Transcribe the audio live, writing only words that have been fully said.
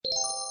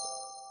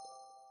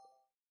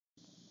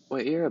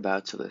What you're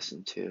about to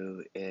listen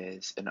to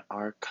is an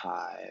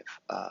archive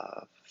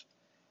of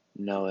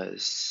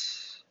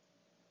Noah's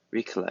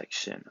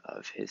recollection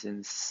of his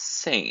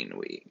insane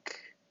week.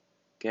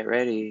 Get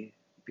ready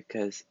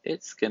because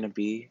it's gonna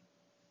be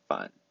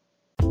fun.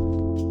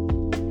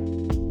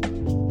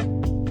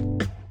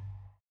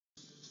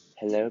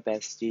 Hello,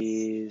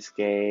 besties,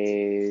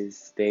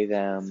 gays, they,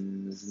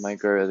 thems, my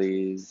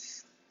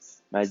girlies,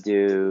 my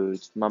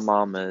dudes, my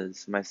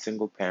mamas, my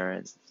single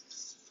parents,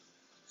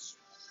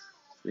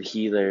 the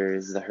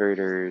healers, the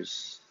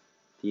hurters,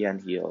 the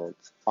unhealed,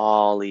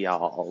 all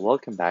y'all.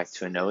 Welcome back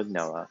to a Noah with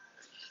Noah,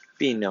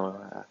 Being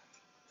Noah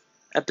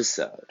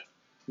episode.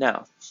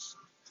 Now,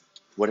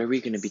 what are we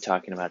going to be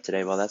talking about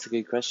today? Well, that's a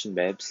good question,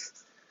 babes.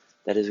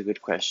 That is a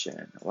good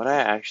question. What I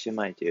actually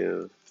might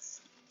do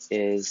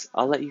is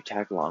I'll let you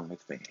tag along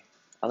with me.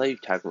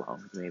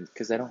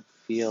 Because I don't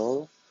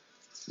feel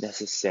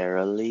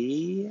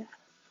necessarily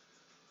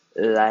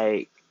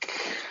like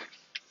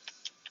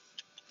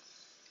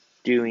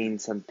doing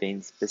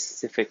something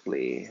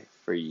specifically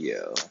for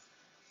you.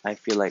 I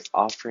feel like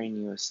offering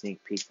you a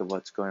sneak peek of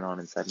what's going on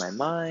inside my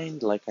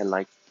mind, like I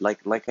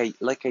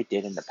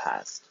did in the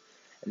past,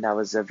 and that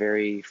was a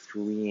very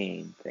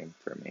freeing thing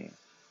for me.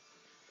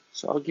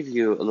 So I'll give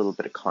you a little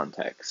bit of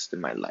context in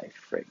my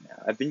life right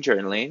now. I've been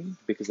journaling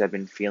because I've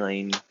been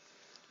feeling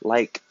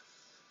like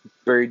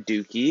bird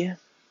dookie.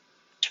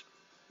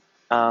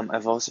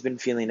 I've also been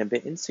feeling a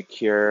bit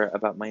insecure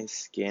about my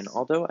skin,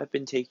 although I've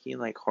been taking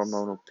like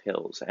hormonal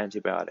pills,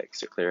 antibiotics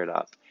to clear it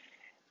up.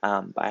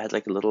 But I had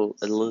like a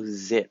little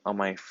zit on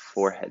my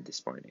forehead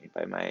this morning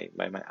by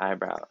my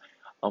eyebrow.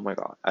 Oh my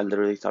god, I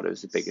literally thought it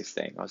was the biggest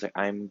thing. I was like,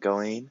 I'm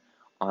going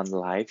on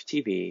live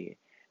TV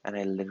and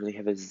I literally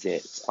have a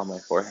zit on my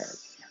forehead.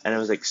 And I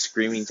was like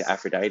screaming to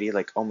Aphrodite,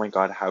 like, oh my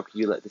god, how could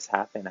you let this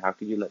happen? How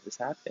could you let this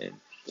happen?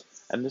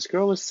 And this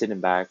girl was sitting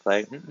back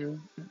like,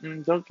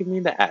 don't give me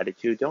the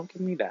attitude. Don't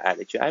give me the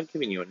attitude. I've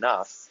given you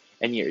enough.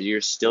 And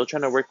you're still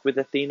trying to work with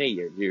Athena.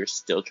 You're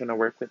still trying to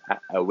work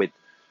with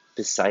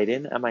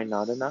Poseidon. Am I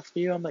not enough for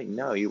you? I'm like,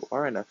 no, you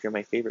are enough. You're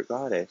my favorite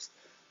goddess.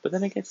 But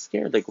then I get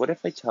scared. Like, what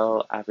if I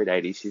tell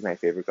Aphrodite she's my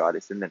favorite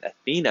goddess, and then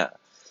Athena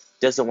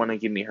doesn't want to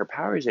give me her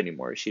powers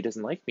anymore? She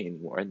doesn't like me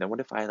anymore. And then what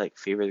if I like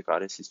favor the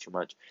goddesses too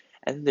much?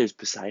 And then there's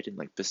Poseidon.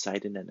 Like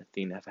Poseidon and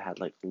Athena have had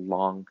like a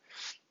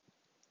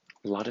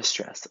lot of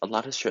stress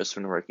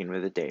when working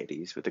with the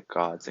deities, with the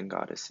gods and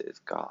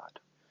goddesses. God.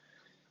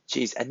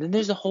 Jeez. And then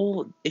there's a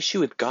whole issue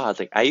with God.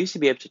 Like, I used to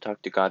be able to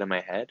talk to God in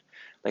my head.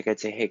 Like, I'd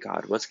say, hey,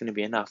 God, what's going to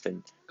be enough?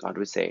 And God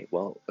would say,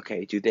 well,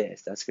 okay, do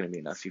this. That's going to be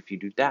enough. If you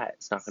do that,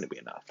 it's not going to be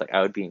enough. Like,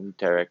 I would be in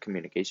direct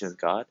communication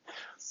with God.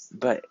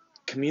 But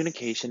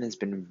communication has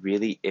been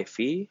really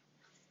iffy.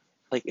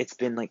 Like,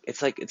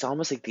 it's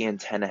almost like the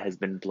antenna has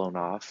been blown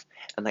off.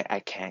 And, like, I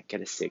can't get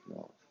a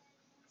signal.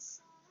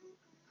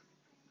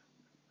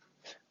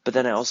 But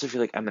then I also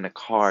feel like I'm in a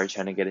car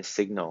trying to get a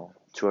signal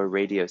to a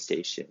radio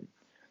station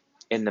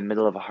in the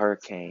middle of a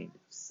hurricane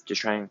to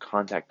try and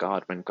contact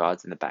God when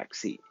God's in the back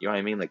seat. You know what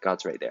I mean? Like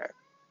God's right there.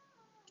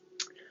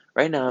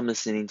 Right now I'm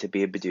listening to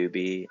Be a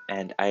Badoobie,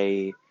 and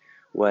I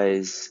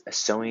was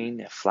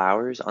sewing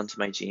flowers onto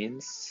my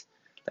jeans.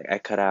 Like I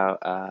cut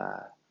out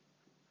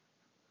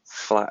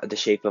the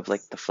shape of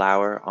like the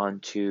flower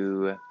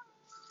onto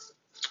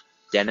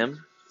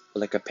denim,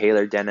 like a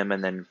paler denim,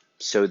 and then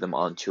sewed them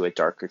onto a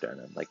darker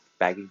denim, like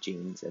baggy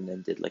jeans, and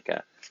then did like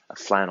a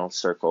flannel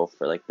circle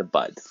for like the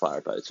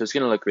flower bud. So it's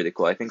gonna look really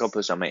cool. I think I'll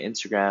post it on my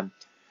Instagram.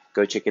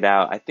 Go check it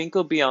out. I think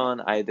it'll be on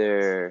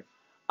either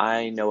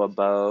I Know a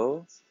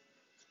Bow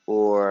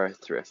or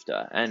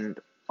Thrifta. And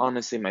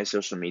honestly, my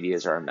social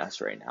medias are a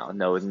mess right now.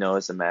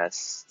 Noah's a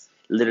mess.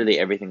 Literally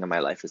everything in my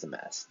life is a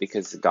mess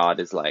because God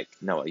is like,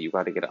 Noah, you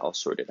got to get it all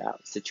sorted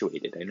out,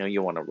 situated. I know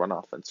you want to run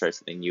off and start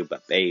something new,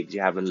 but babes,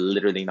 you haven't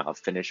literally not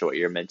finished what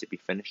you're meant to be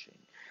finishing.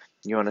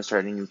 You want to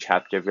start a new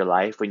chapter of your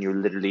life when you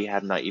literally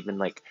have not even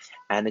like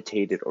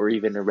annotated or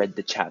even read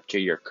the chapter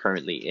you're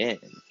currently in.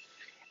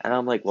 And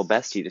I'm like, well,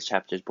 bestie, this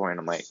chapter is boring.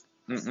 I'm like,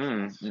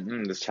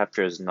 this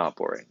chapter is not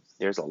boring.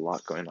 There's a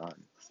lot going on.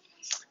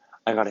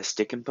 I got a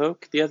stick and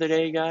poke the other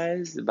day,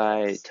 guys,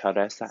 by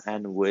Teresa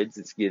Ann Woods.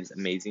 It gives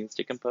amazing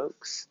stick and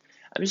pokes.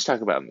 I'm just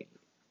talking about me.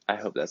 I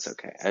hope that's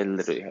okay. I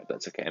literally hope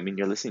that's okay. I mean,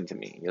 you're listening to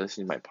me. You're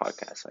listening to my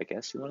podcast. So I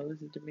guess you want to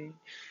listen to me.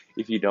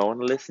 If you don't want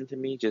to listen to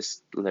me,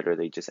 just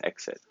literally just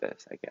exit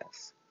this, I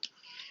guess.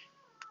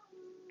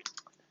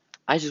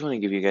 I just want to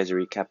give you guys a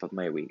recap of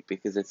my week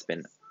because it's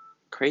been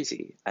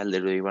crazy. I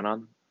literally went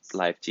on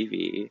live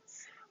TV.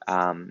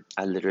 I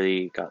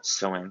literally got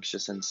so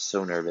anxious and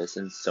so nervous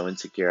and so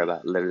insecure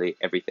about literally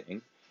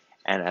everything.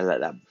 And I let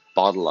that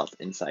bottle up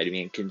inside of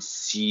me and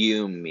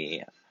consume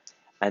me.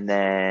 And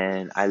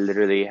then I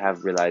literally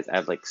have realized I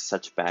have like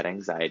such bad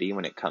anxiety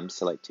when it comes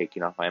to like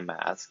taking off my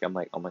mask. I'm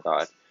like, oh my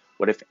god,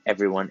 what if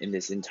everyone in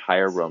this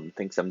entire room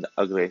thinks I'm the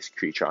ugliest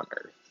creature on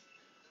earth?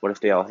 What if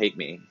they all hate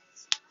me?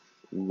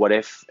 What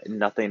if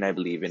nothing I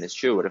believe in is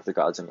true? What if the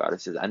gods and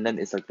goddesses? And then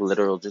it's like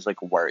literal, just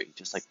like worry,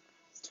 just like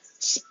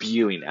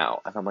spewing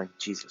out. And I'm like,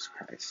 Jesus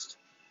Christ.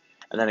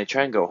 And then I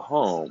try and go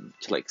home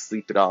to like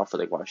sleep it off or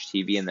like watch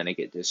TV, and then I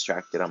get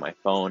distracted on my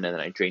phone, and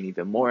then I drain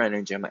even more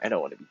energy. I'm like, I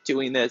don't want to be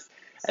doing this.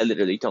 I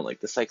literally don't like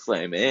the cycle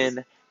I'm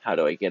in. How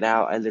do I get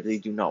out? I literally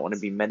do not want to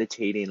be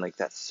meditating. Like,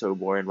 that's so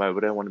boring. Why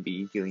would I want to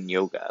be doing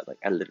yoga? Like,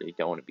 I literally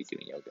don't want to be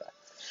doing yoga.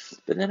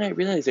 But then I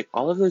realized, like,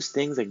 all of those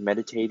things, like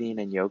meditating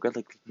and yoga,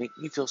 like, make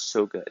me feel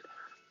so good.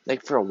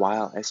 Like, for a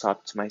while, I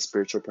stopped my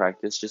spiritual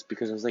practice just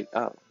because I was like,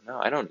 oh, no,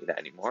 I don't need that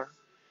anymore.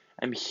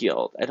 I'm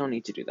healed. I don't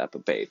need to do that.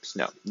 But babes,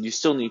 no. You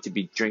still need to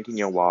be drinking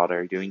your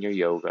water, doing your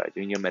yoga,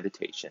 doing your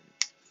meditation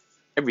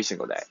every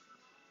single day.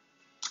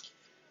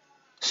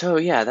 So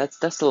yeah,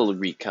 that's a little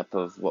recap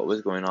of what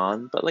was going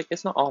on. But like,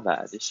 it's not all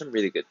bad. There's some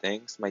really good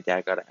things. My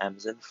dad got an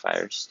Amazon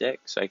Fire Stick,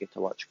 so I get to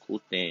watch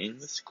cool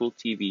things, cool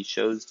TV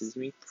shows,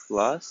 Disney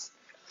Plus.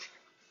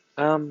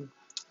 Um,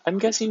 I'm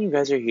guessing you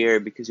guys are here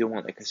because you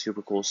want like a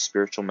super cool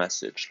spiritual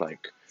message,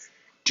 like,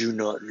 do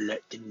not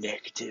let the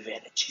negative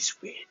energies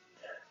win.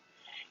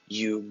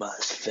 You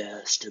must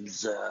first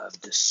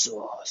observe the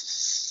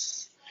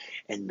source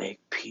and make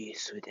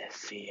peace with their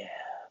fear.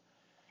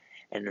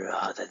 And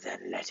rather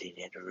than letting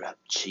it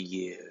rupture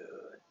you,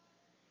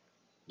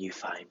 you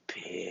find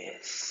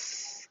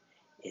peace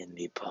in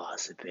the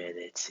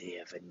possibility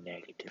of a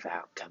negative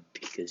outcome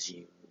because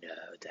you know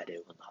that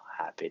it will not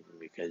happen,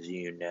 because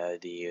you know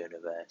the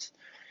universe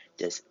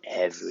does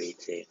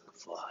everything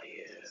for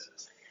you,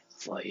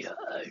 for your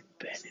own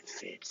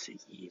benefit. So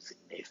even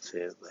if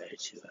it were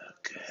to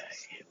occur,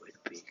 it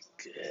would be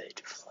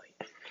good for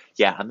you.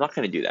 Yeah, I'm not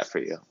going to do that for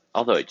you,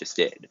 although I just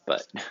did.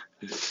 But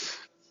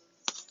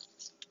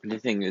the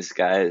thing is,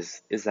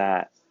 guys, is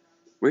that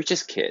we're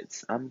just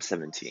kids. I'm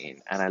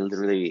 17, and I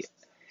literally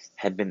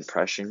had been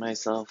pressuring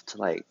myself to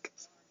like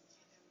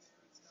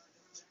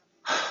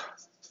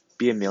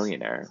be a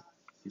millionaire,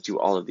 do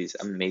all of these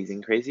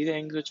amazing, crazy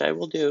things, which I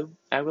will do.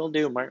 I will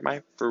do. Mark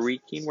my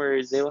freaking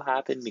words, they will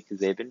happen because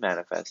they've been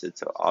manifested.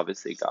 So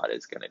obviously, God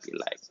is gonna be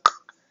like,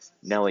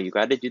 Noah, you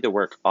got to do the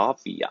work.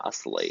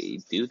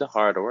 Obviously, do the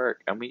hard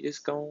work, and we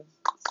just go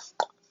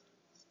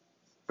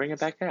bring it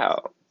back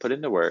out. Put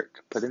in the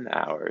work. Put in the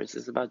hours.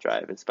 It's about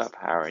drive. It's about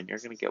power, and you're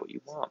gonna get what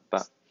you want.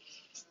 But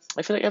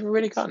I feel like I've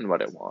already gotten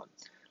what I want.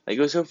 Like,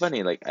 it was so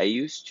funny. Like, I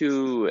used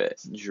to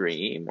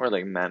dream or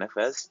like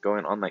manifest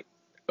going on like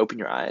Open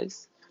Your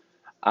Eyes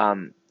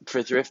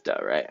for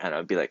Thrifta, right? And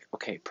I'd be like,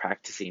 okay,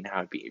 practicing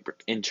how to be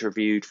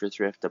interviewed for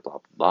Thrifta, blah, blah,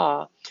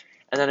 blah.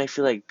 And then I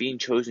feel like being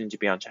chosen to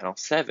be on Channel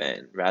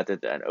 7 rather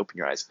than Open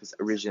Your Eyes, because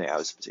originally I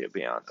was supposed to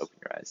be on Open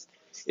Your Eyes,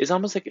 is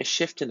almost like a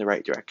shift in the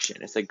right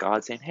direction. It's like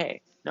God saying, hey,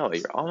 no,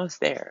 you're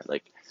almost there.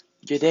 Like,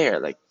 you're there.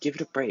 Like, give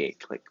it a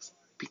break. Like,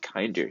 be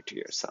kinder to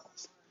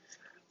yourself.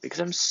 Because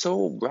I'm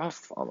so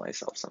rough on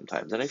myself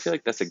sometimes, and I feel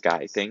like that's a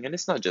guy thing, and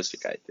it's not just a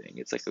guy thing,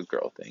 it's like a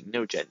girl thing,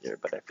 no gender,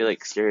 but I feel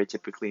like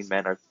stereotypically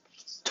men are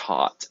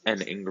taught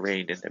and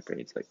ingrained in their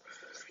brains, like,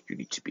 you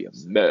need to be a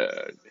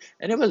man.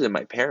 And it wasn't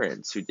my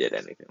parents who did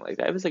anything like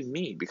that, it was like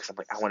me, because I'm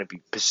like, I want to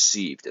be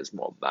perceived as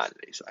more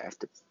manly, so I have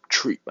to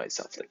treat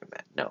myself like a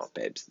man. No,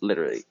 babes,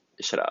 literally,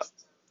 shut up.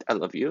 I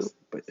love you,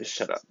 but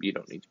shut up, you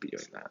don't need to be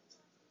doing that.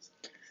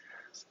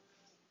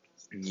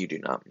 You do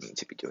not need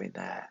to be doing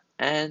that.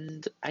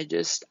 And I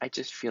just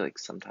feel like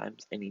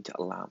sometimes I need to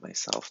allow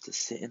myself to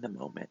sit in the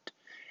moment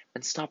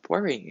and stop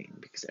worrying,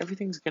 because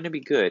everything's gonna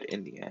be good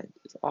in the end.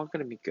 It's all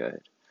gonna be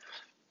good.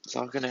 It's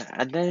all gonna,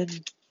 and then,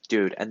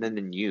 dude, and then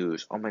the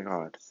news, oh my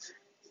God.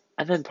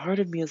 And then part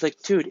of me is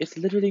like, dude, it's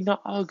literally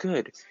not all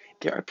good.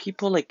 There are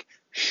people like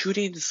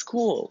shooting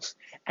schools,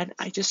 and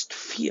I just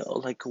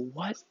feel like,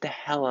 what the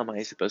hell am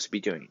I supposed to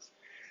be doing?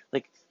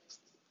 Like,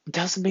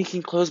 does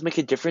making clothes make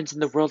a difference in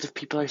the world if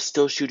people are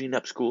still shooting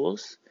up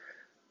schools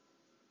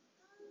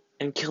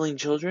and killing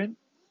children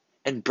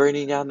and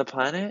burning down the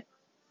planet?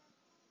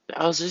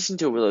 I was listening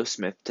to Willow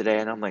Smith today,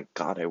 and I'm like,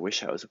 God, I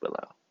wish I was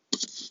Willow.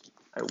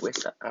 I wish.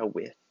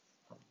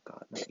 Oh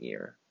God, my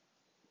ear.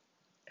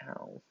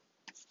 Ow.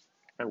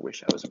 I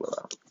wish I was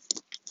Willow.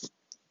 I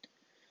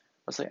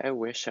was like, I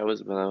wish I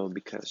was Willow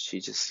because she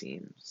just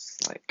seems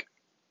like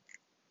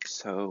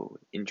so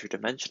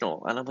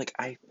interdimensional. And I'm like,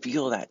 I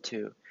feel that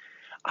too.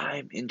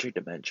 I'm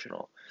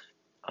interdimensional.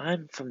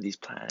 I'm from these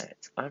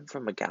planets. I'm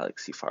from a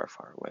galaxy far,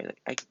 far away.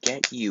 Like, I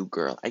get you,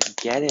 girl. I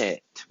get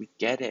it. We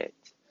get it.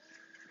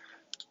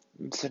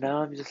 And so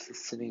now I'm just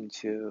listening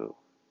to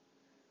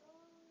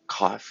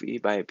Coffee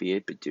by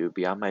Beat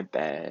Badooby on my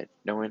bed,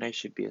 knowing I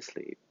should be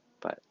asleep,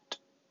 but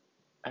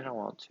I don't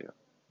want to.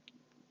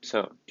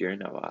 So, dear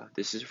Noah,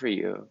 this is for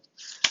you.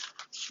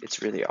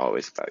 It's really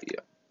always about you.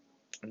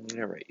 I'm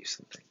gonna write you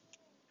something.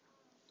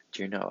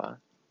 Dear Noah,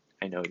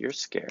 I know you're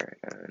scared,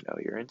 and I know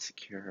you're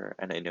insecure,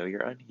 and I know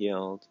you're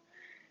unhealed,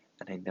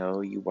 and I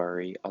know you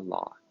worry a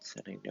lot,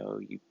 and I know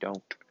you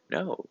don't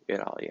know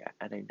it all yet,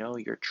 and I know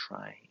you're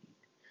trying.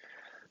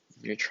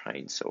 You're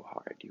trying so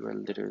hard. You are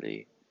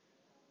literally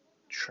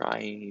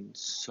trying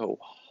so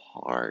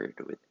hard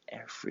with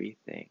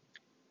everything.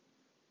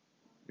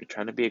 You're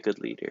trying to be a good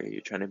leader.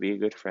 You're trying to be a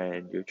good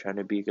friend. You're trying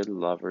to be a good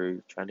lover.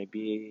 You're trying to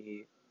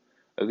be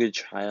a good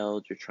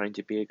child. You're trying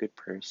to be a good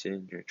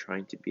person. You're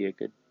trying to be a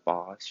good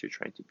boss. You're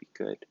trying to be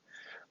good.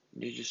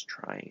 You're just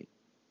trying.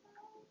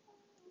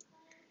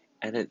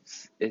 And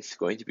it's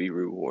going to be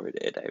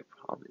rewarded, I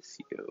promise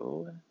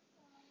you.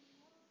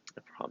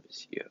 I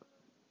promise you.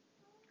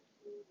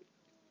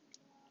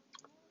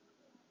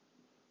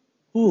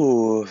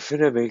 Ooh,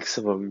 finna make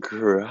someone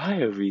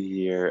cry over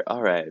here.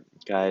 Alright,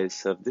 guys,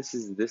 so this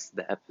is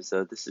the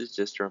episode. This is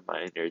just a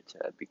reminder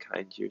to be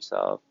kind to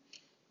yourself.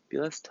 Be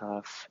less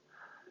tough.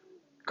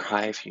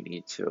 Cry if you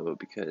need to,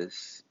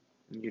 because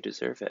you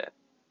deserve it.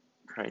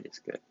 Crying is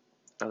good.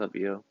 I love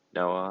you,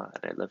 Noah,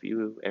 and I love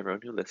you,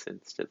 everyone who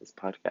listens to this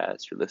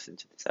podcast, who listened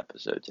to this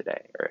episode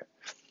today, or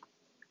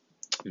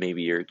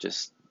maybe you're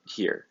just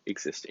here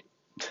existing.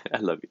 I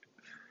love you.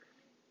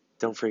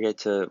 Don't forget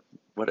to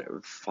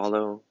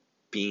follow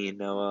Being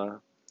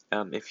Noah.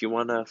 If you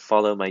wanna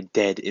follow my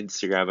dead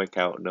Instagram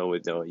account, Noah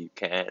Noah, you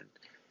can.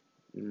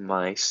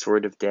 My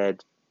sort of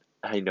dead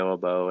I know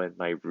about, and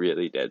my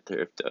really dead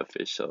Thrift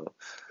official,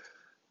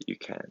 you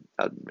can.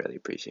 I'd really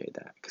appreciate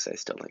that because I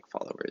still like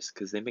followers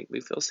because they make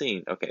me feel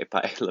seen. Okay,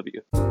 bye. Love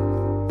you.